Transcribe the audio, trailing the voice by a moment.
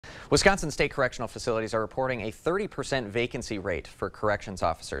Wisconsin state correctional facilities are reporting a 30% vacancy rate for corrections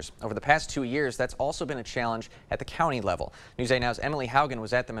officers. Over the past 2 years, that's also been a challenge at the county level. News 8 Now's Emily Haugen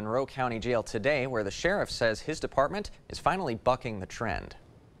was at the Monroe County Jail today, where the sheriff says his department is finally bucking the trend.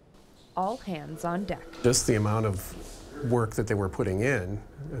 All hands on deck. Just the amount of work that they were putting in,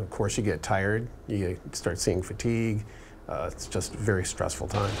 of course you get tired, you start seeing fatigue. It's just a very stressful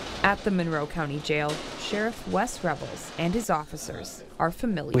time. At the Monroe County Jail, Sheriff Wes Revels and his officers are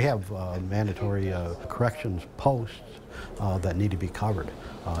familiar. We have mandatory corrections posts that need to be covered.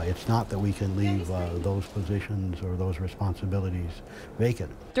 It's not that we can leave those positions or those responsibilities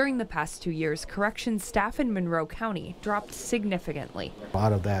vacant. During the past 2 years, corrections staff in Monroe County dropped significantly.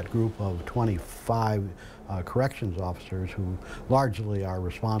 Out of that group of 25 corrections officers who largely are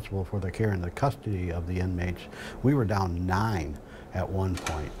responsible for the care and the custody of the inmates, we were down 9 at one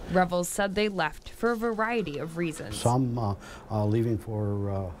point. Revels said they left for a variety of reasons. Some leaving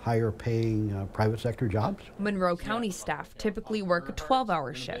for higher paying private sector jobs. Monroe County staff typically work a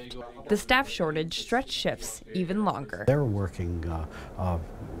 12-hour shift. The staff shortage stretched shifts even longer. They're working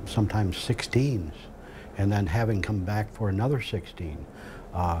sometimes 16s and then having come back for another 16.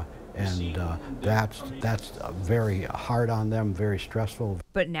 That's very hard on them, very stressful.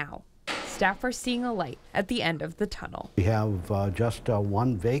 But now, staff are seeing a light at the end of the tunnel. We have just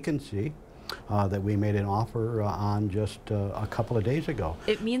one vacancy that we made an offer on just a couple of days ago.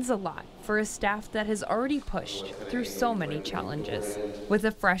 It means a lot for a staff that has already pushed through so many challenges. With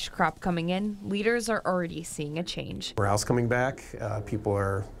a fresh crop coming in, leaders are already seeing a change. Morale's coming back, people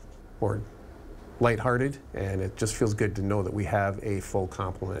are more lighthearted, and it just feels good to know that we have a full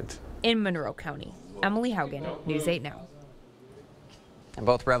complement. In Monroe County, Emily Haugen, News 8 Now. And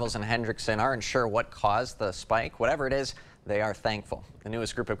both Revels and Hendrickson aren't sure what caused the spike. Whatever it is, they are thankful. The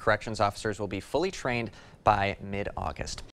newest group of corrections officers will be fully trained by mid-August.